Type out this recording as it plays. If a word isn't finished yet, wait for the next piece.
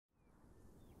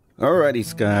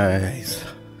Alrighty, guys.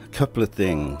 A couple of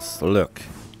things. Look,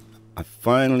 I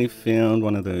finally found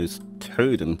one of those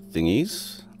totem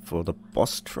thingies for the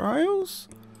boss trials.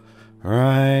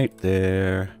 Right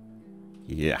there.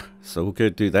 Yeah, so we'll go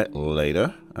do that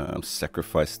later.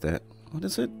 Sacrifice that. What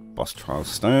is it? Boss trial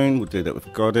stone. We'll do that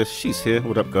with Goddess. She's here.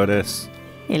 What up, Goddess?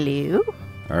 Hello.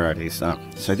 Alrighty,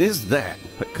 so there's that.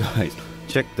 But guys,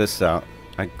 check this out.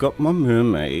 I got my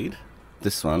mermaid.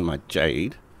 This one, my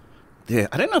jade. There.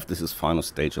 I don't know if this is final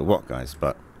stage or what, guys,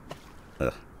 but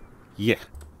yeah,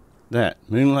 that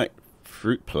Moonlight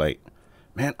fruit plate.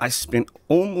 Man, I spent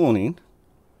all morning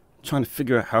trying to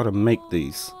figure out how to make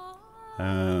these.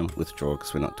 Withdraw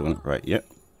because we're not doing it right yet.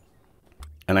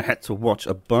 And I had to watch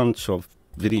a bunch of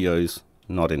videos,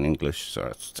 not in English, so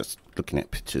it's just looking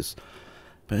at pictures.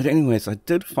 But anyways, I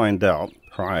did find out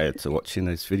prior to watching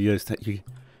those videos that you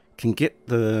can get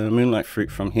the Moonlight fruit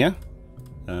from here,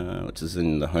 which is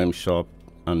in the home shop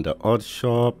under odd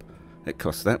shop. It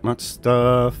costs that much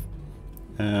stuff.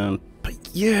 But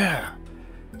yeah,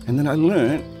 and then I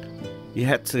learned you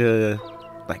had to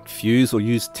like fuse or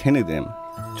use 10 of them.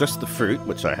 Just the fruit,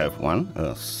 which I have one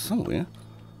somewhere.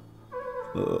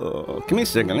 Give me a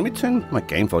second. Let me turn my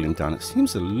game volume down. It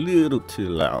seems a little too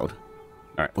loud.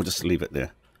 Alright, we'll just leave it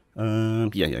there.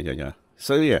 Yeah.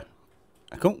 So yeah,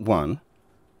 I got one.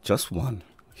 Just one.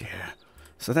 Yeah.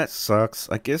 So that sucks.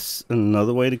 I guess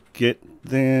another way to get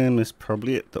them is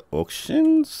probably at the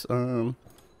auctions. And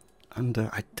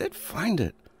I did find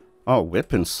it. Oh,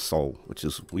 weapon soul, which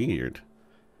is weird.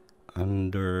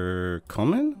 Under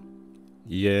common?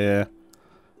 Yeah.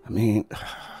 I mean,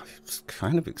 it's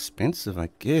kind of expensive, I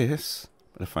guess.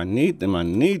 But if I need them, I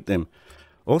need them.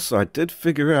 Also, I did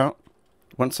figure out,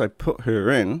 once I put her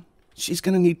in, she's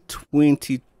going to need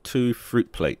 22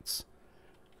 fruit plates.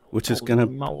 Which is going to...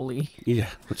 moly. Yeah,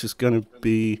 which is going to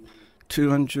be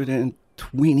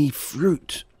 220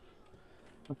 fruit.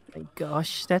 Oh my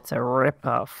gosh, that's a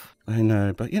rip-off. I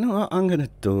know, but you know what? I'm going to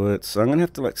do it. So I'm going to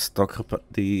have to like stock up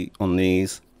on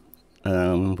these.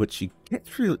 Which you get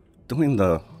through doing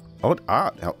the odd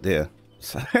art out there.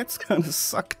 So that's going to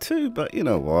suck too, but you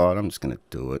know what? I'm just going to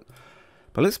do it.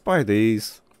 But let's buy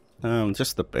these.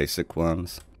 Just the basic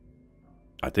ones.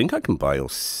 I think I can buy all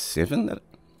 7 at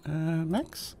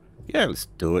max. Yeah, let's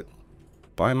do it.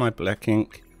 Buy my black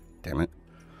ink. Damn it.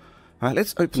 Alright,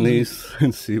 let's open these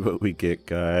and see what we get,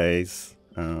 guys.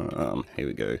 Here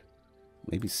we go.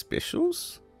 Maybe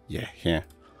specials? Yeah.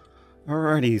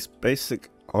 Alrighty, basic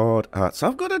odd art. So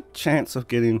I've got a chance of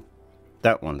getting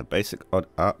that one, the basic odd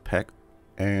art pack,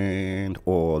 and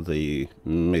or the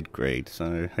mid-grade.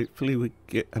 So hopefully we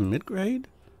get a mid-grade.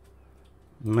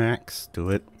 Max, do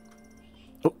it.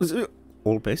 Oh, is it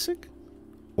all basic?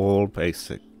 All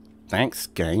basic. Thanks,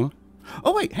 game.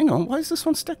 Oh wait, hang on. Why is this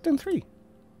one stacked in 3?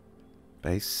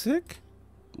 Basic?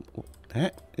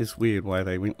 That is weird why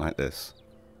they went like this.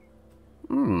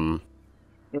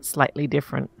 It's slightly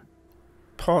different.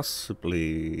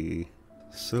 Possibly.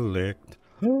 Select.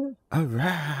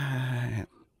 Alright.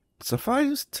 So if I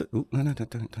was to... Oh, no,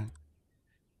 don't.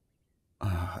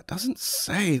 It doesn't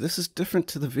say. This is different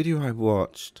to the video I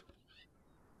watched.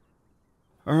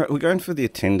 Alright, we're going for the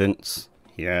attendance.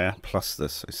 Yeah, plus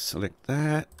this. So select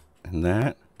that and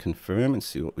that. Confirm and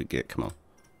see what we get. Come on.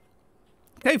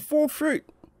 Okay, 4 fruit.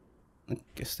 I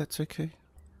guess that's okay.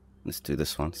 Let's do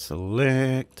this one.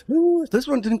 Select. Ooh, this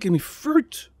one didn't give me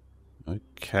fruit.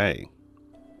 Okay.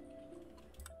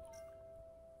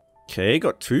 Okay,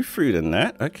 got 2 fruit in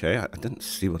that. Okay, I didn't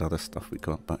see what other stuff we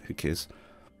got, but who cares.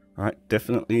 Alright,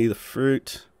 definitely the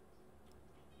fruit.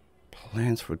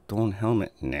 Plans for a Dawn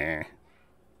helmet. Nah.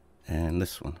 And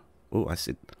this one. Oh, I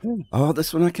said... Oh,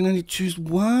 this one I can only choose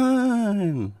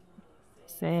 1.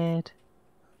 Sad.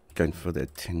 Going for the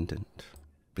attendant.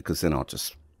 Because then I'll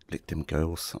just let them go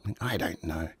or something. I don't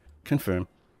know. Confirm.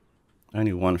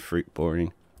 Only 1 fruit,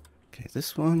 boring. Okay,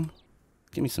 this one.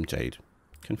 Give me some jade.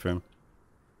 Confirm.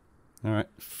 Alright,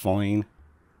 fine.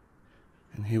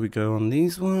 And here we go on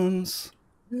these ones.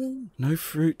 No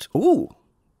fruit. Oh!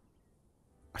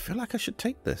 I feel like I should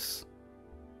take this.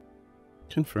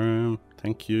 Confirm.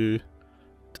 Thank you.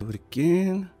 Do it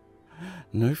again.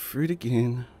 No fruit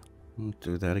again.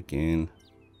 Do that again.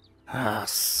 Ah,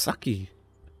 sucky.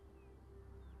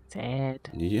 Sad.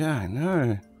 Yeah, I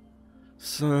know.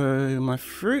 So, my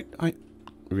fruit, I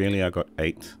got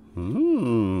 8.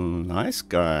 Nice,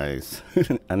 guys.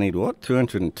 I need what?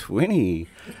 220.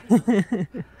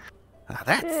 Yeah,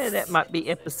 that might be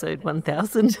episode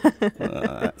 1000.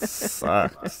 That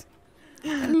sucks.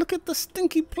 And look at the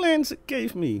stinky plans it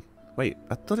gave me. Wait,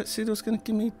 I thought it said it was going to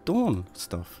give me dawn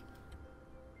stuff.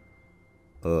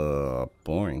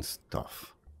 Boring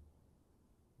stuff.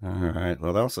 Alright,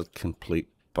 well that was a complete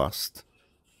bust.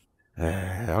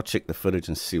 I'll check the footage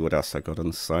and see what else I got on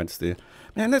the sides there.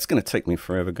 Man, that's going to take me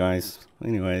forever, guys.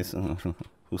 Anyways,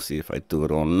 we'll see if I do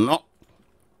it or not.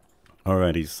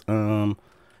 Alrighties.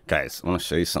 Guys, I want to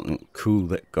show you something cool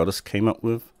that Goddess came up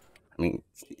with. I mean,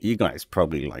 you guys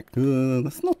probably like,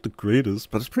 that's not the greatest,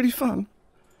 but it's pretty fun.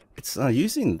 It's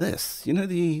using this. You know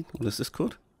what is this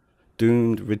called?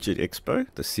 Doomed Rigid Expo,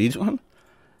 the Siege one.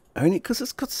 Only because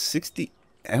it's got 60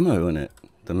 ammo in it.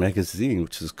 The magazine,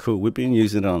 which is cool. We've been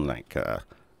using it on like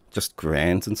just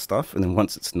grands and stuff, and then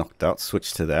once it's knocked out,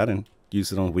 switch to that and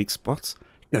use it on weak spots.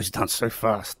 It goes down so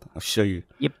fast. I'll show you.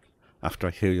 Yep. After I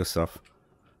heal yourself.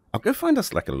 I'll go find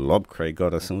us like a lob cray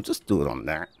Goddess, and we'll just do it on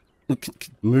that.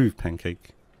 Move, Pancake.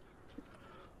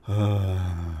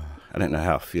 I don't know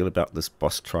how I feel about this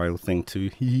boss trial thing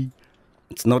too.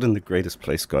 It's not in the greatest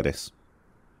place, Goddess.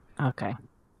 Okay.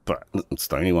 But it's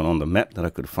the only one on the map that I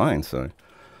could find, so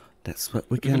that's what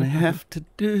we're gonna have to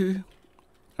do.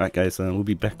 Alright guys, we'll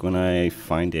be back when I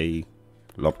find a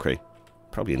lob cray.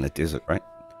 Probably in the desert, right?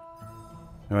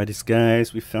 Alrighties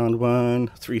guys, we found one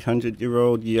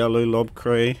 300-year-old yellow lob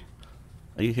cray.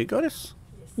 Are you here, Goddess?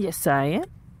 Yes, I am.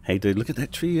 Hey dude, look at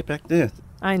that tree back there.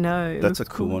 I know. That's a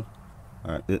cool one.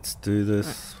 Alright, let's do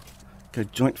this. Go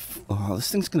joint. Oh,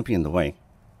 this thing's gonna be in the way.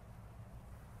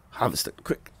 Harvest it,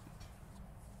 quick.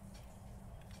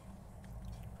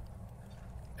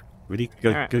 Ready?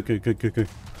 Go, right. go, go, go, go, go.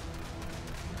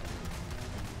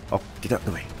 Oh, get out of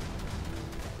the way.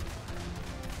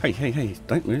 Hey, hey, hey,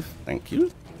 don't move. Thank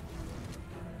you.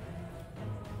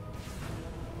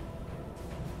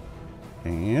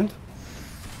 And...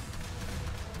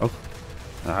 oh.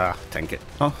 Tank it.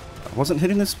 Oh, I wasn't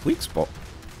hitting this weak spot.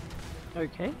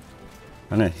 Okay.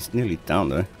 I know, he's nearly down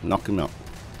though. Knock him out.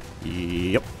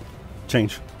 Yep.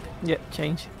 Change. Yep,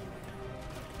 change.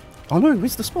 Oh no,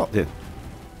 where's the spot there?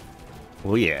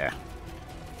 Oh yeah.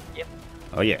 Yep.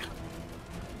 Oh yeah.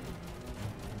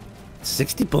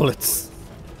 60 bullets.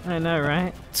 I know,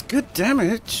 right? It's good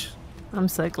damage. I'm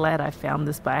so glad I found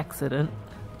this by accident.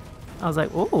 I was like,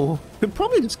 oh. Could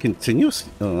probably just continue.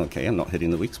 Oh, okay, I'm not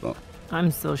hitting the weak spot. I'm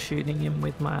still shooting him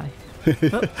with my...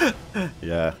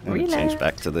 Yeah, I'm gonna change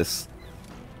back to this.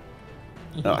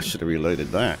 Oh, I should have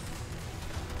reloaded that.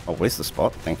 Oh, where's the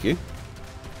spot? Thank you.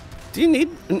 Do you need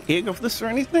an egg of this or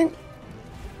anything?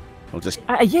 Or just...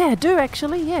 yeah, I do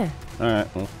actually, yeah.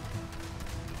 Alright, well.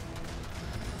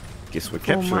 Guess we're For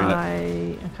capturing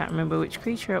it. I can't remember which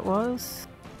creature it was.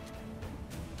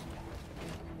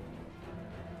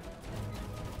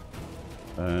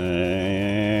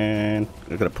 And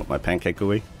I've got to put my pancake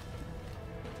away.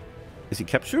 Is he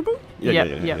capturable? Yeah,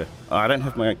 yeah. Oh, I don't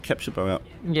have my capture bow out.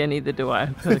 Yeah, neither do I.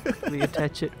 I've got to quickly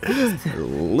attach it.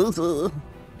 Loser.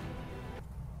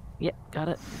 Yep, got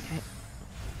it. Okay.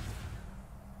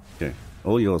 Okay,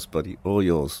 all yours, buddy. All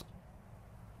yours.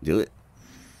 Do it.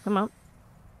 Come on.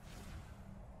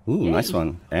 Ooh, Yay. nice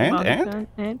one. And?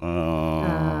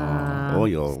 Oh, all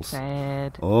yours.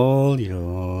 Sad. All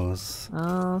yours.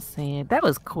 Oh, sad. That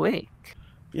was quick.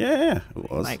 Yeah,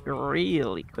 it was. Like,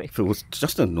 really quick. If it was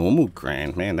just a normal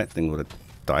grand, man, that thing would have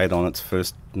died on its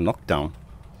first knockdown.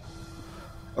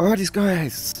 Alrighties,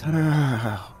 guys.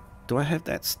 Do I have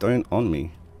that stone on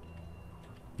me?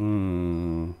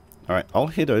 Alright, I'll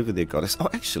head over there, Goddess. Oh,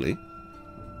 actually,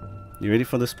 you ready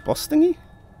for this boss thingy?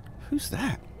 Who's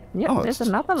that? Yep, oh, there's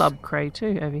another lob cray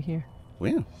too over here.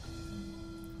 Where?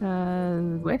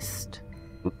 West.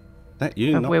 That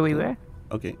you? Of where we were.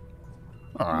 Okay.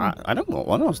 Alright, I don't want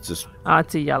one. I was just... Oh,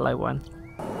 it's a yellow one.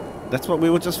 That's what we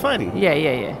were just fighting? Yeah,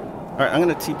 yeah, yeah. Alright, I'm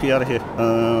going to TP out of here.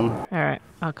 Alright,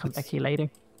 I'll come back here later.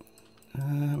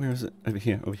 Where is it? Over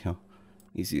here, over here.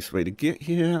 Easiest way to get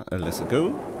here. Let's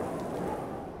go.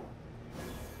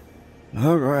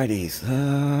 Alrighties.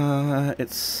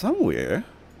 It's somewhere.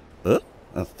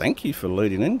 Thank you for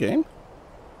loading in game.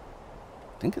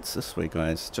 I think it's this way,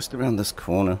 guys. Just around this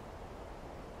corner.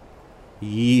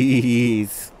 Yee,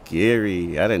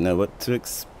 scary. I don't know what to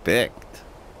expect.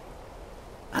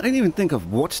 I don't even think I've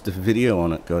watched a video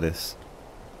on it, Goddess.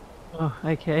 Oh,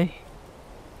 okay.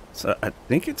 So I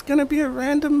think it's going to be a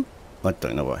random... I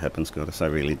don't know what happens, Goddess. I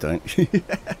really don't.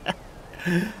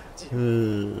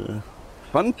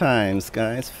 Fun times,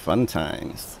 guys. Fun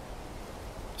times.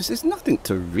 Just there's nothing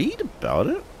to read about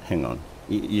it. Hang on.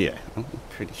 Yeah, I'm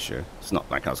pretty sure. It's not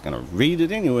like I was going to read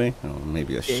it anyway. Oh,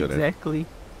 maybe I should have. Exactly.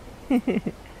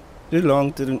 Too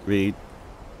long, didn't read.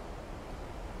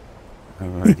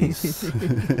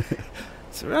 Alrighties.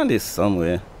 It's around here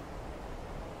somewhere.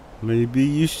 Maybe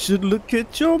you should look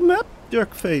at your map,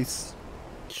 jerkface.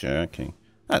 Sure, okay.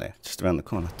 Oh, there, just around the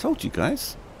corner. Told you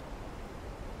guys.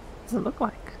 What does it look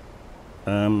like?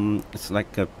 It's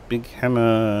like a big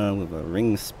hammer with a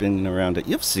ring spinning around it.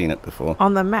 You've seen it before.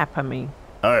 On the map, I mean.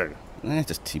 Oh,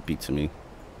 just TP to me.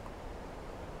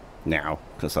 Now,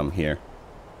 because I'm here.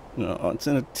 No, it's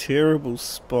in a terrible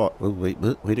spot. Oh, wait,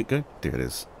 where'd it go? There it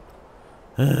is.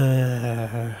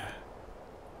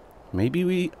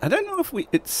 Maybe I don't know if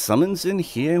it summons in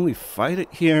here and we fight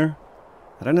it here.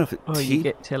 I don't know if it... Oh, you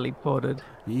get teleported.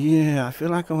 Yeah, I feel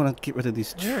like I want to get rid of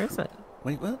these trees. Where is it?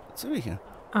 Wait, what? It's over here.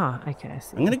 Oh, okay, I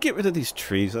see. I'm going to get rid of these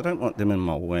trees. I don't want them in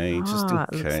my way, just in case.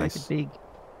 It looks like a big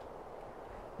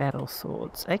battle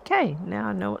swords. Okay, now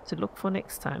I know what to look for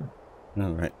next time.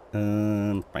 Alright,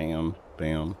 bam,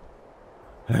 bam.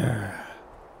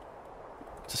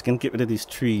 Just going to get rid of these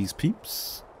trees,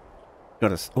 peeps.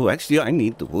 Got us. Oh, actually, I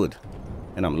need the wood.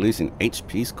 And I'm losing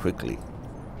HPs quickly.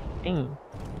 Dang.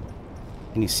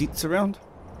 Any seats around?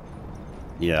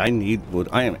 Yeah, I need wood.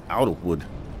 I am out of wood.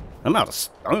 I'm out of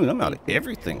stone. I'm out of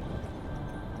everything.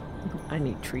 I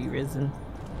need tree resin.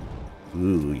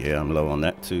 Ooh, yeah, I'm low on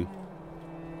that too.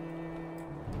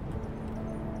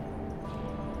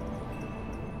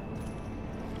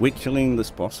 We're killing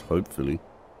this boss, hopefully.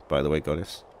 By the way,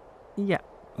 goddess. Yeah.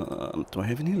 Do I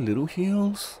have any little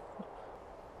heals?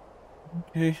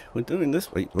 Okay, we're doing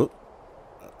this. Wait, oh.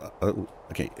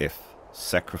 Okay, F.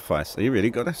 Sacrifice. Are you ready,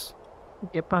 goddess?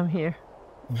 Yep, I'm here.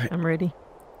 Right. I'm ready.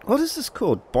 What is this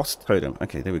called? Boss totem.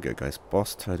 Okay, there we go, guys.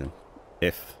 Boss totem.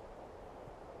 F.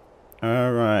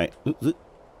 Alright.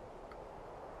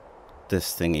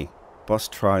 This thingy. Boss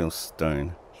trial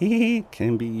stone.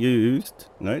 Can be used.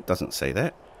 No, it doesn't say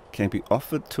that. Can be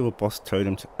offered to a boss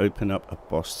totem to open up a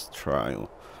boss trial.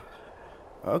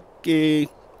 Okay,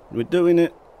 we're doing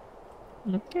it.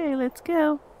 Okay, let's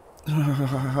go.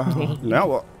 Now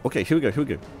what? Okay, here we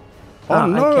go, Oh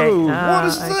no! Okay. What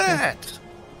is that?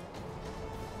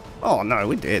 Oh no,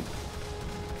 we're dead.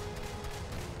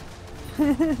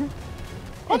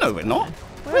 Oh no, we're not.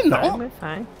 We're not. We're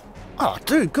fine. Oh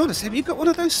dude, goddess, have you got one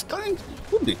of those stones?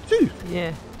 Wouldn't it too?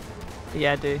 Yeah.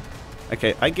 Yeah, I do.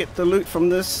 Okay, I get the loot from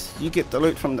this. You get the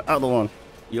loot from the other one.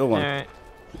 Your one. Alright.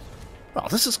 Oh,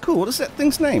 this is cool. What is that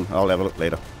thing's name? I'll have a look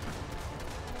later.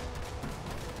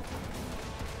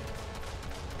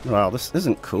 Wow, this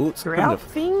isn't cool. It's kind of...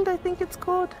 Fiend, I think it's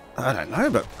called. I don't know,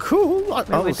 but cool. I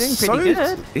we're was doing so pretty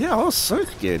good. Yeah, I was so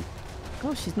scared.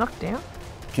 Oh, she's knocked down.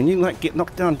 Can you, like, get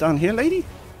knocked down here, lady?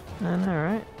 I know,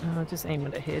 right? I'll just aim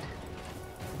at her head.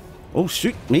 Oh,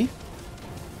 shoot me.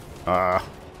 Oh,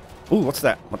 what's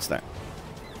that? What's that?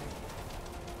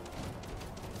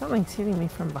 Something's hitting me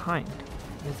from behind.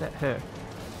 Is that her?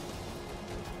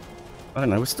 I don't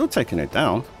know. We're still taking her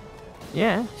down.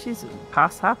 Yeah, she's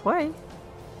past halfway.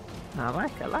 I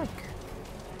like.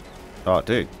 Oh,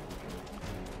 dude.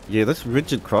 Yeah, this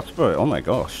rigid crossbow. Oh, my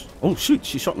gosh. Oh, shoot.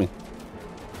 She shot me.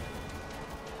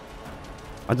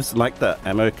 I just like that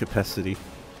ammo capacity.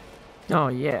 Oh,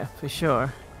 yeah, for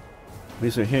sure.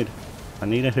 Where's her head? I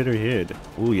need to hit her head.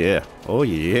 Oh, yeah. Oh,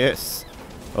 yes.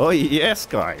 Oh, yes,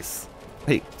 guys.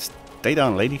 Hey, stay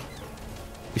down, lady.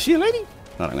 Is she a lady?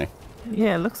 I don't know.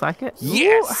 Yeah, looks like it.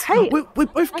 Yes! Ooh, hey, we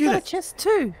both I get got it. a chest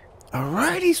too.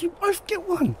 Alrighties, we both get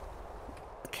one.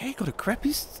 Okay, got a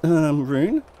crappy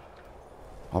rune.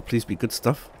 Oh, please be good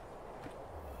stuff.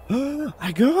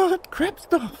 I got crap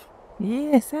stuff.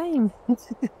 Yeah, same.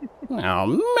 Oh,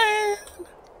 man.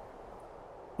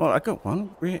 Well, I got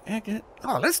one rare agate.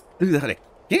 Oh, let's do that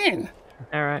again.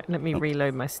 Alright, let me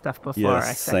reload my stuff before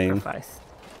I sacrifice.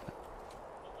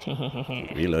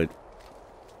 Reload.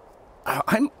 Oh,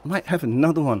 I might have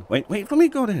another one. Wait for me,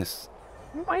 goddess.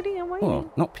 I'm waiting.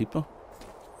 Oh, not people.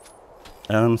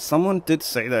 Someone did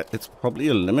say that it's probably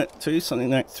a limit to something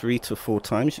like 3 to 4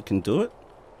 times you can do it,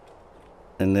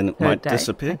 and then it might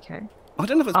disappear. Okay. I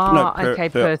don't know if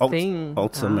it's per thing.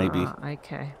 Altar, maybe.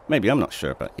 Okay. Maybe, I'm not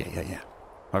sure, but yeah.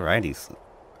 Alrighties.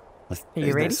 Are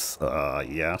you ready?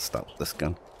 Yeah, I'll start with this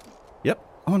gun. Yep.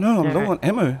 Oh no, I'm low on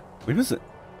ammo. Where is it?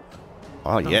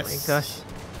 Oh, yes. Oh my gosh.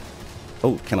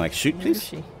 Oh, can I shoot,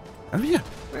 please? Where is she? Oh yeah.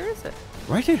 Where is it?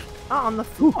 Right here. Oh, on the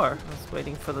floor. Ooh. I was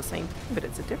waiting for the same thing, but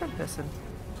it's a different person.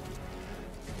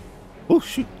 Oh,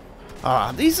 shoot.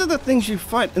 Ah, these are the things you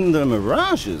fight in the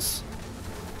mirages.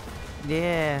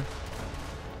 Yeah.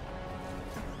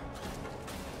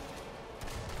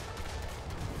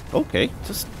 Okay,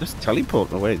 just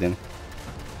teleport away then.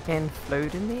 And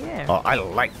float in the air. Oh, I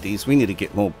like these. We need to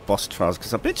get more boss trials,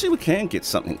 because I bet you we can get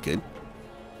something good.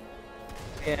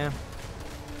 Yeah.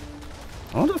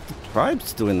 I wonder if the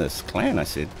tribe's doing this. Clan, I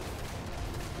said.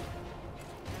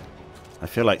 I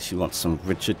feel like she wants some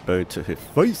rigid bow to her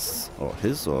face. Or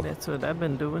his, or... That's what I've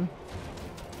been doing.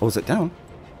 Oh, is it down?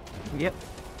 Yep.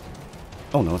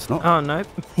 Oh, no, it's not. Oh, nope.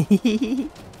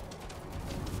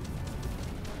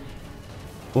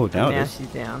 Oh, now it Now is. she's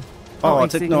down. Oh,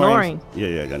 it's it's ignoring. Yeah,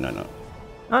 yeah, no.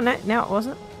 Oh, no, now it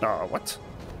wasn't. Oh, what?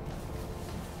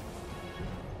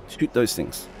 Shoot those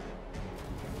things.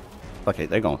 Okay,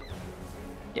 they're gone.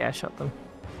 Yeah, I shot them.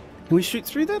 Can we shoot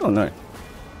through that or no?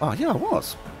 Oh, yeah, I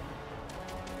was.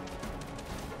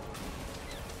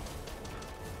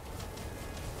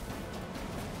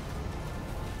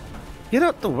 Get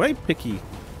out the way, Picky.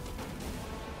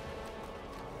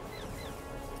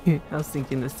 I was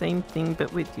thinking the same thing,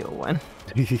 but with your one.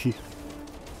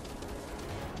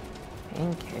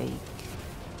 Pancake.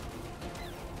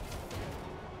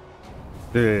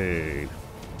 Dude.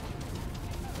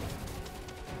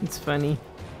 It's funny.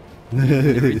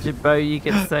 The rigid bow, you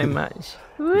get so much.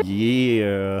 Whoop.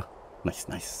 Yeah.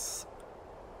 Nice.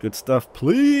 Good stuff,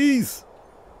 please.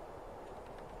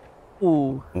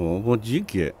 Ooh, Oh, what'd you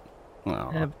get? Oh.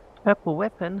 a purple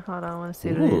weapon. Hold on, I want to see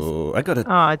what it is. Ooh, I got a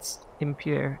Oh, it's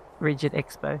impure rigid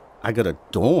expo.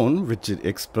 Dawn Rigid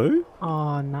Expo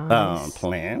Oh, nice.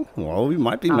 plan. Well, we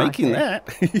might be Oh, making okay.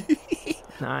 that.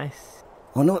 Nice.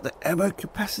 I wonder what the ammo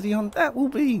capacity on that will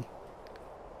be.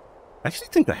 I actually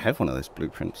think I have one of those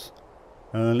blueprints.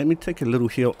 Let me take a little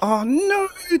heal. Oh no,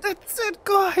 that's it,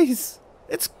 guys.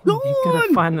 It's gone. You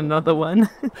gotta find another one.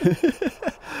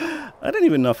 I don't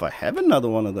even know if I have another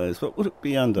one of those. What would it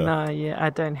be under? No, yeah, I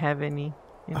don't have any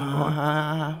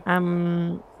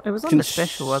anymore. It was on the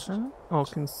special, wasn't it? Or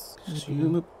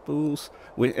consumables.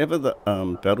 Wherever the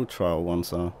battle trial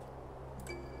ones are.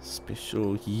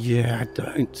 Special. Yeah, I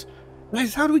don't.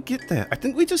 Guys, how do we get that? I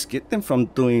think we just get them from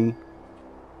doing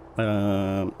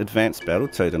advanced battle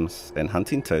totems and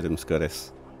hunting totems,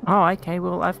 goddess. Oh, okay.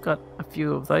 Well, I've got a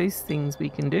few of those things we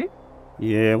can do.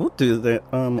 Yeah, we'll do that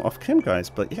off cam, guys.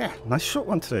 But yeah, nice short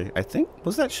one today. I think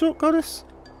was that short, goddess?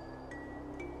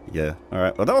 Yeah. All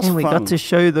right. Well, that was and we fun. got to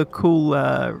show the cool,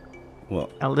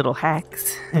 what? our little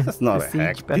hacks. That's not a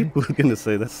hack. bow. People are gonna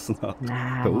say that's not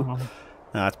Nah. cool.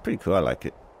 Nah, it's pretty cool. I like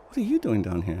it. What are you doing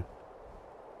down here?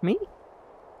 Me?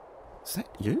 Is that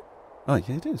you? Oh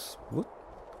yeah, it is. What?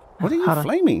 What are you Hold on.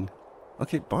 flaming?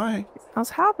 Okay, bye. I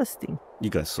was harvesting. You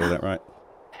guys saw that, right?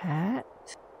 Pat.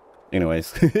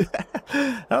 Anyways,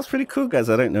 that was pretty cool, guys.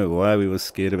 I don't know why we were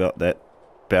scared about that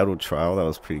battle trial. That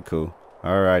was pretty cool.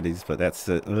 Alrighties, but that's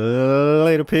it.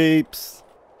 Later, peeps.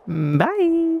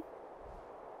 Bye.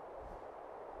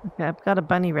 Okay, I've got a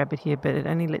bunny rabbit here, but it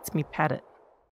only lets me pat it.